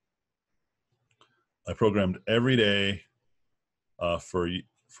 I programmed every day for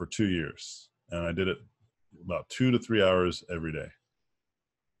 2 years, and I did it about 2 to 3 hours every day.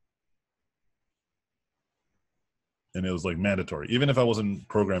 And it was like mandatory. Even if I wasn't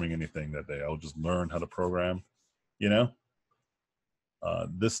programming anything that day, I would just learn how to program, you know?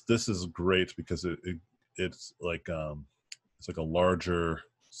 This is great because it's like a larger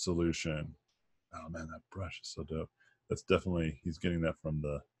solution. Oh man, that brush is so dope. That's definitely, he's getting that from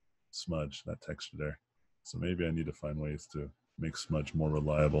the smudge, that texture there. So maybe I need to find ways to make smudge more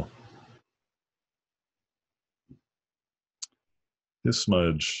reliable. This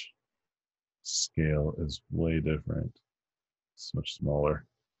smudge scale is way different. It's much smaller.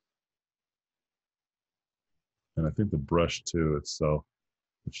 And I think the brush too itself,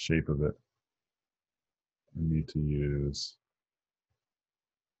 the shape of it, I need to use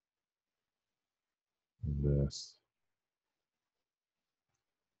this.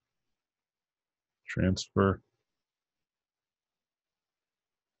 Transfer,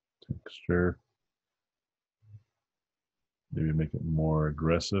 texture, maybe make it more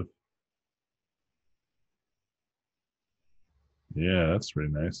aggressive. Yeah, that's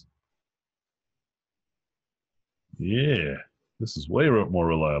pretty nice. Yeah, this is way more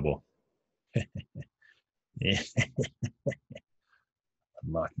reliable. Yeah.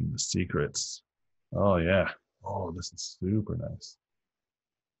 Unlocking the secrets. Oh yeah. Oh, this is super nice.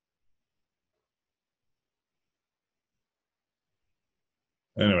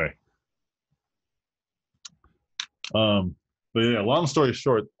 Anyway. But yeah, long story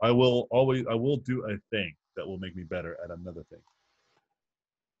short, I will do a thing that will make me better at another thing.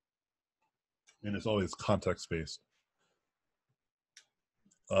 And it's always context based.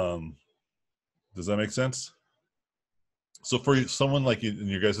 Does that make sense? So for someone like you, in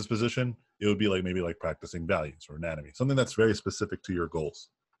your guys' position, it would be like maybe like practicing values or anatomy, something that's very specific to your goals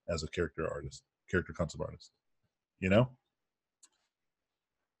as a character concept artist, you know?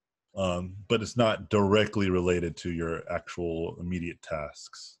 But it's not directly related to your actual immediate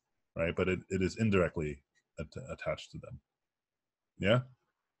tasks, right? But it is indirectly attached to them. Yeah?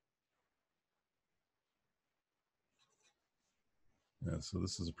 Yeah, so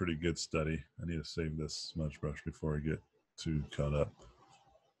this is a pretty good study. I need to save this smudge brush before I get too caught up.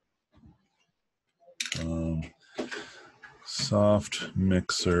 Soft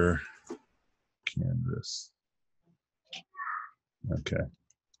mixer canvas. Okay.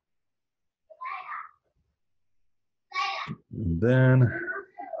 And then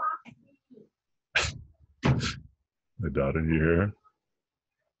my daughter here.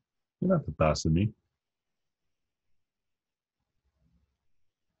 You're not the boss of me.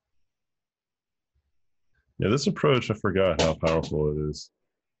 Yeah, this approach, I forgot how powerful it is.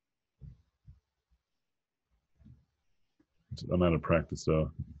 I'm out of practice,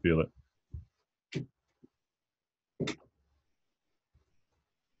 so I feel it.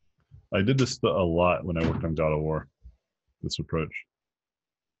 I did this a lot when I worked on God of War, this approach.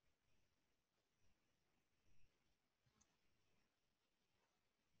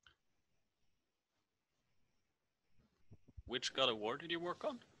 Which God of War did you work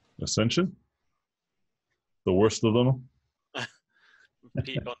on? Ascension? The worst of them? On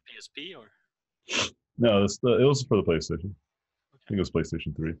PSP or? No, it was for the PlayStation. I think it was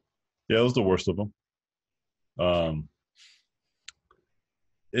PlayStation 3. Yeah, it was the worst of them.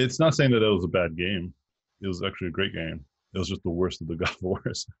 It's not saying that it was a bad game. It was actually a great game. It was just the worst of the God of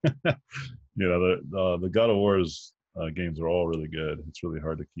Wars. You know, the God of Wars games are all really good. It's really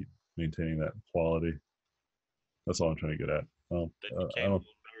hard to keep maintaining that quality. That's all I'm trying to get at. They became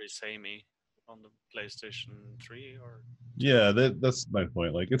very samey on the PlayStation 3 or? Yeah, that's my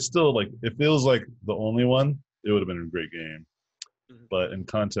point. Like, it's still like, if it was like the only one, it would have been a great game. Mm-hmm. But in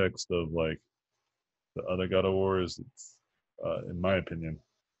context of like the other God of Wars, it's in my opinion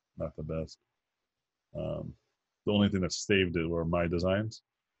not the best. The only thing that saved it were my designs.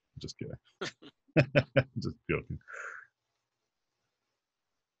 Just kidding. Just joking.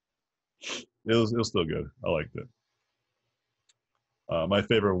 It was still good. I liked it. My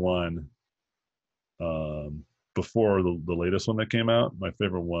favorite one, before the latest one that came out, my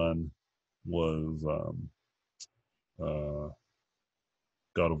favorite one was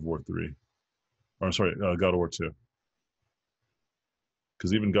God of War 3. Or I'm sorry, God of War 2.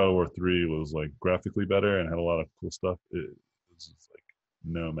 Because even God of War 3 was like graphically better and had a lot of cool stuff. It was just like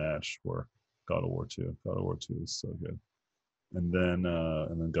no match for God of War 2. God of War 2 is so good. And then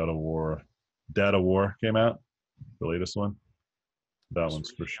God of War, Data War came out. the latest one. That It's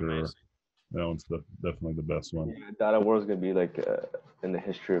one's for really sure. amazing. That one's definitely the best one. Yeah, Data War is gonna be like in the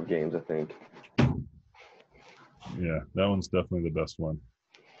history of games, I think. Yeah, that one's definitely the best one.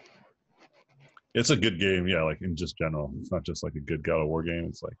 It's a good game, yeah, like in just general. It's not just like a good God of War game.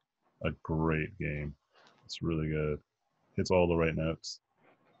 It's like a great game. It's really good. Hits all the right notes.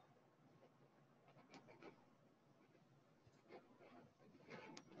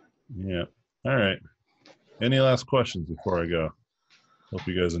 Yeah. All right. Any last questions before I go? Hope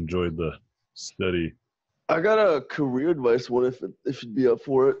you guys enjoyed the study. I got a career advice one if you'd be up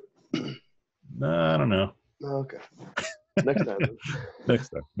for it. Nah, I don't know. Okay. Next time. Next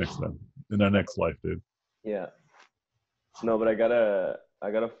time. In our next life, dude. Yeah. No, but I had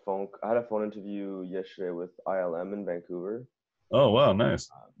a phone interview yesterday with ILM in Vancouver. Oh wow, nice.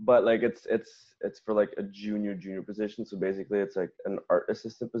 But like it's for like a junior position. So basically it's like an art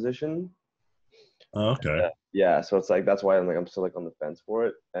assistant position. Oh, okay. Yeah, so it's like that's why I'm still like on the fence for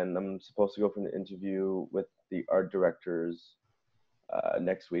it. And I'm supposed to go for an interview with the art directors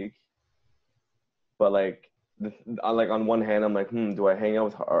next week. But like on one hand I'm like, do I hang out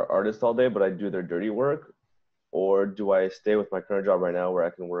with artists all day but I do their dirty work? Or do I stay with my current job right now where I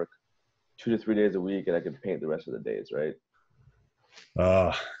can work 2 to 3 days a week and I can paint the rest of the days, right?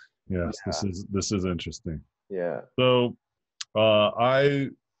 Yes, yeah. This is interesting. Yeah. So I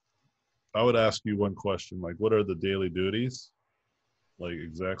would ask you one question, like what are the daily duties? Like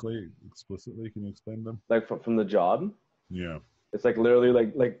exactly, explicitly, can you explain them? Like from the job? Yeah. It's like literally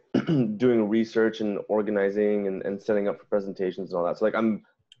like doing research and organizing and setting up for presentations and all that. So like I'm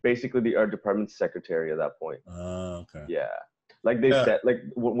basically the art department secretary at that point. Okay. Yeah. Like they said, like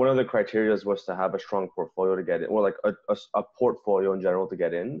one of the criteria was to have a strong portfolio to get in, or like a portfolio in general to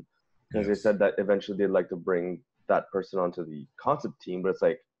get in. Because they said that eventually they'd like to bring that person onto the concept team, but it's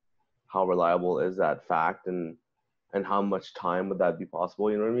like, how reliable is that fact and how much time would that be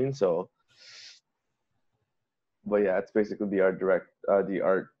possible? You know what I mean? So, but yeah, it's basically the art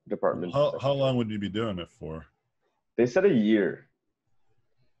department. How long would you be doing it for? They said a year.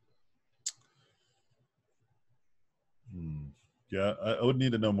 Yeah, I would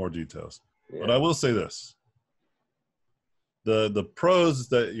need to know more details. Yeah. But I will say this. The pros is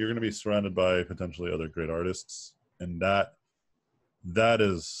that you're going to be surrounded by potentially other great artists, and that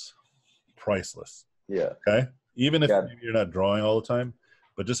is priceless. Yeah. Okay? Even if you're not drawing all the time,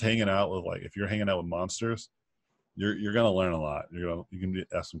 but just hanging out with, like, if you're hanging out with monsters, you're going to learn a lot. You can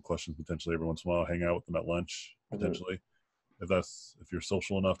ask some questions potentially every once in a while, hang out with them at lunch potentially. If you're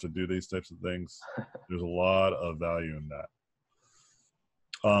social enough to do these types of things, there's a lot of value in that.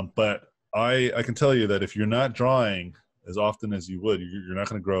 But I can tell you that if you're not drawing as often as you would, you're not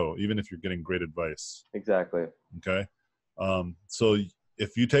going to grow, even if you're getting great advice. Exactly. Okay. So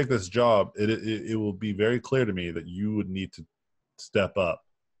if you take this job, it will be very clear to me that you would need to step up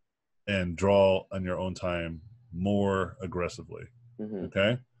and draw on your own time more aggressively.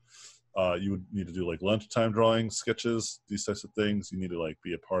 Okay. You would need to do like lunchtime drawings, sketches, these types of things. You need to like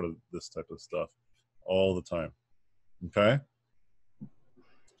be a part of this type of stuff all the time. Okay.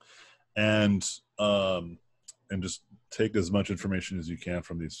 And just take as much information as you can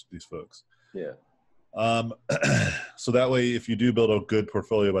from these folks. Yeah. So that way, if you do build a good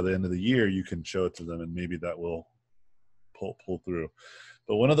portfolio by the end of the year, you can show it to them, and maybe that will pull through.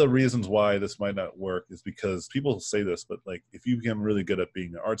 But one of the reasons why this might not work is because people say this, but like if you become really good at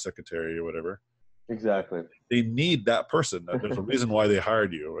being an art secretary or whatever, exactly, they need that person. There's a reason why they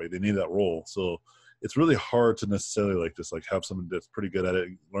hired you, right? They need that role. So it's really hard to necessarily like just like have someone that's pretty good at it,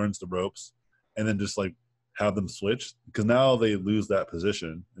 learns the ropes, and then just like have them switch, because now they lose that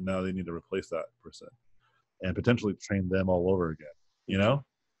position and now they need to replace that person and potentially train them all over again. You know,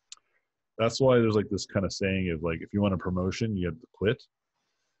 that's why there's like this kind of saying of like, if you want a promotion, you have to quit.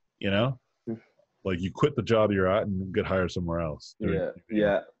 You know, like you quit the job you're at and get hired somewhere else.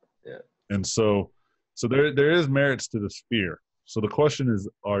 Yeah. And so there is merits to this fear. So the question is,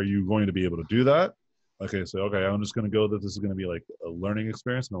 are you going to be able to do that? Okay, so I'm just going to go that this is going to be like a learning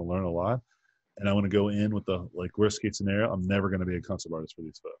experience and I'll learn a lot. And I want to go in with the like worst case scenario. I'm never going to be a concept artist for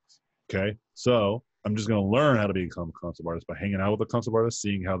these folks. Okay, so I'm just going to learn how to become a concept artist by hanging out with the concept artists,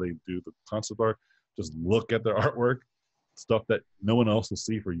 seeing how they do the concept art, just look at their artwork, stuff that no one else will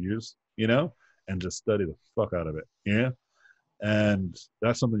see for years, you know, and just study the fuck out of it. Yeah. And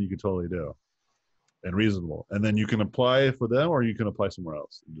that's something you can totally do and reasonable. And then you can apply for them or you can apply somewhere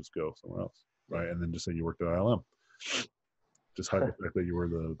else and just go somewhere else. Right. And then just say you worked at ILM. Just hide the fact that you were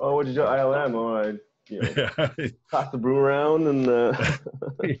the. Oh, what did you do at ILM? Oh, pass the broom around and.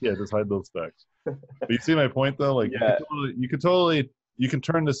 Yeah, just hide those facts. But you see my point though? Like, you can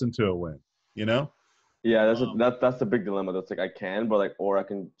turn this into a win, you know? Yeah, that's the big dilemma. That's like I can, but like, or I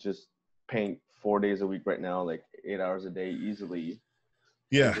can just paint 4 days a week right now, like 8 hours a day easily.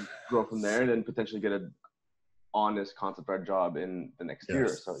 Yeah. And just grow from there, and then potentially get an honest concept art job in the next year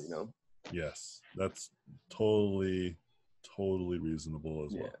or so. Yes, that's totally reasonable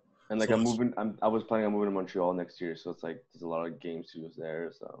as well. And like So I was planning on moving to Montreal next year, so it's like there's a lot of game studios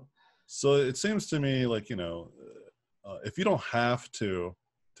there. So it seems to me like, if you don't have to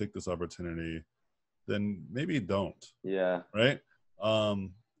take this opportunity, then maybe don't. Yeah. Right.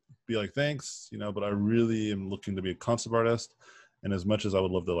 Be like, thanks, but I really am looking to be a concept artist. And as much as I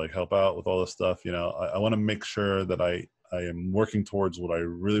would love to like help out with all this stuff, I want to make sure that I am working towards what I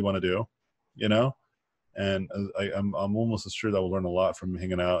really want to do, and I'm almost as sure that I will learn a lot from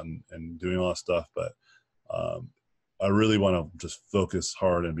hanging out and doing all that stuff. But I really want to just focus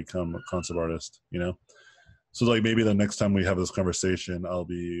hard and become a concept artist, So like maybe the next time we have this conversation, I'll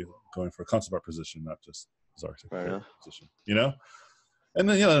be going for a concept art position, not just as architect position, And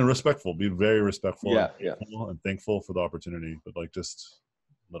then, and respectful, be very respectful and thankful for the opportunity, but like just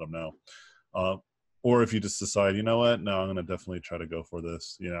let them know. Or if you just decide, you know what, no, I'm going to definitely try to go for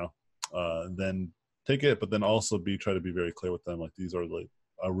this, then take it, but then also try to be very clear with them. Like, these are like,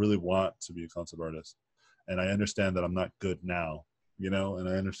 I really want to be a concept artist. And I understand that I'm not good now, and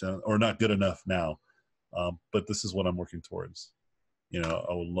I understand, or not good enough now. But this is what I'm working towards. I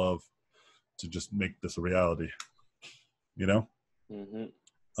would love to just make this a reality,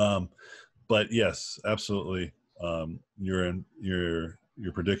 But yes, absolutely.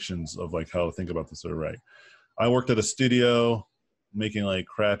 Your predictions of like how to think about this are right. I worked at a studio making like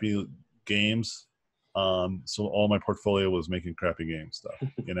crappy games. So all my portfolio was making crappy game stuff,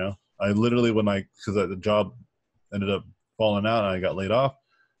 I literally, because the job ended up falling out and I got laid off,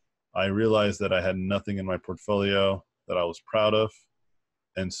 I realized that I had nothing in my portfolio that I was proud of.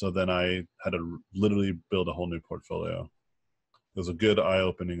 And so then I had to literally build a whole new portfolio. It was a good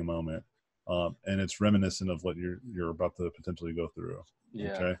eye-opening moment. And it's reminiscent of what you're about to potentially go through.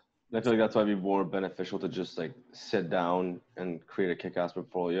 Yeah. Okay. I feel like that's why it'd be more beneficial to just like sit down and create a kick-ass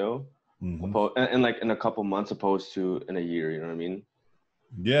portfolio, and like in a couple months opposed to in a year. You know what I mean?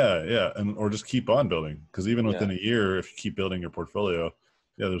 Yeah, or just keep on building, because even within a year, if you keep building your portfolio,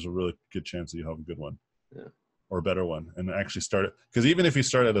 there's a really good chance that you have a good one, or a better one, and actually start it. Because even if you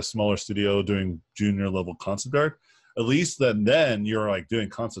start at a smaller studio doing junior level concept art, at least then you're like doing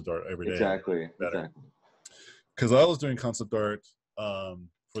concept art every day. Exactly. Because I was doing concept art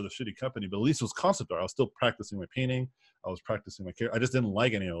for the shitty company, but at least it was concept art. I was still practicing my painting. I was practicing my character. I just didn't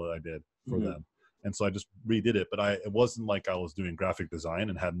like any of what I did for them. And so I just redid it. But it wasn't like I was doing graphic design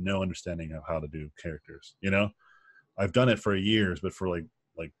and had no understanding of how to do characters. I've done it for years, but for like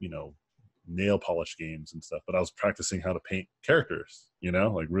nail polish games and stuff. But I was practicing how to paint characters,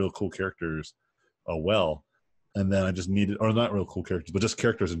 like real cool characters well. And then I just needed, or not real cool characters, but just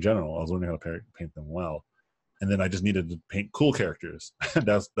characters in general. I was learning how to paint them well. And then I just needed to paint cool characters.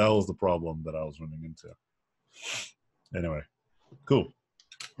 That was the problem that I was running into. Anyway, cool.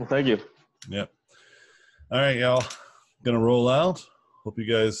 Well, thank you. Yep. All right, y'all. Gonna roll out. Hope you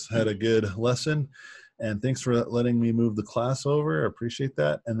guys had a good lesson. And thanks for letting me move the class over. I appreciate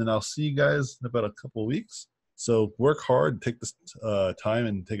that. And then I'll see you guys in about a couple of weeks. So work hard, take this time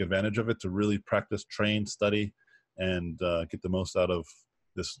and take advantage of it to really practice, train, study, and get the most out of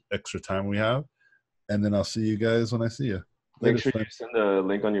this extra time we have. And then I'll see you guys when I see you. Make sure you send a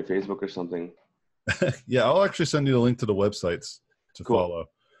link on your Facebook or something. Yeah, I'll actually send you the link to the websites to follow.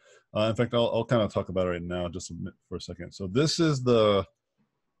 In fact, I'll kind of talk about it right now just for a second. So this is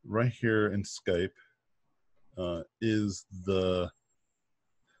right here in Skype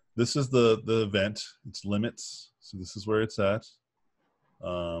this is the event. It's limits. So this is where it's at.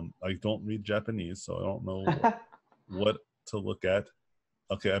 I don't read Japanese, so I don't know what to look at.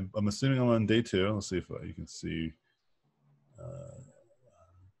 Okay, I'm assuming I'm on day 2. Let's see if you can see.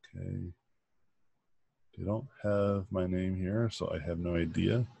 Okay. They don't have my name here, so I have no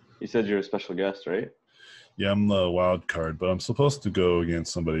idea. You said you're a special guest, right? Yeah, I'm the wild card, but I'm supposed to go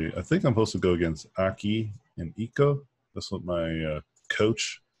against somebody. I think I'm supposed to go against Aki and Iko. That's what my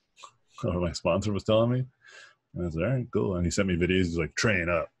coach or my sponsor was telling me. And I was like, all right, cool. And he sent me videos. He's like, train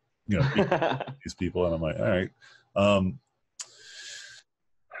up, beat these people. And I'm like, all right.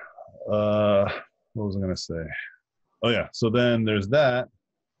 What was I going to say? Oh, yeah. So then there's that.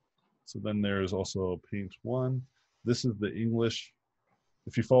 So then there's also Paint One. This is the English.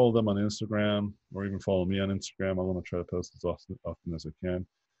 If you follow them on Instagram or even follow me on Instagram, I want to try to post as often as I can.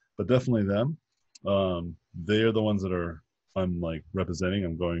 But definitely them. They are the ones that I'm like representing.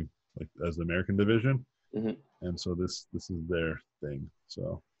 I'm going like as the American division. And so this is their thing.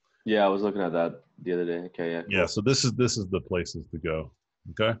 So Yeah, I was looking at that the other day. Okay, yeah. Yeah, so this is the places to go.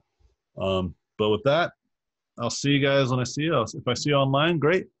 Okay. But with that, I'll see you guys when I see you. If I see you online,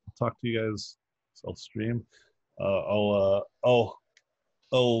 great. I'll talk to you guys self-stream. I'll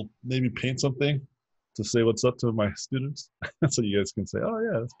maybe paint something to say what's up to my students, so you guys can say, "Oh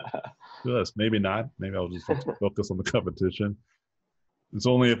yeah, do this." Maybe not. Maybe I'll just focus on the competition. It's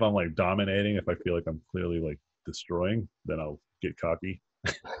only if I'm like dominating. If I feel like I'm clearly like destroying, then I'll get cocky.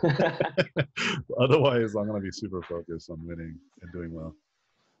 Otherwise, I'm gonna be super focused on winning and doing well.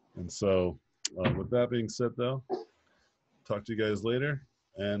 And so, with that being said, though, talk to you guys later,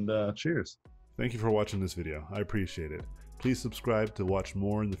 and cheers. Thank you for watching this video. I appreciate it. Please subscribe to watch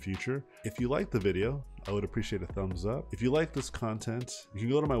more in the future. If you like the video, I would appreciate a thumbs up. If you like this content, you can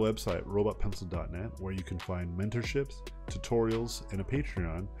go to my website, robotpencil.net, where you can find mentorships, tutorials, and a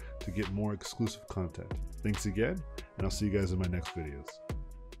Patreon to get more exclusive content. Thanks again, and I'll see you guys in my next videos.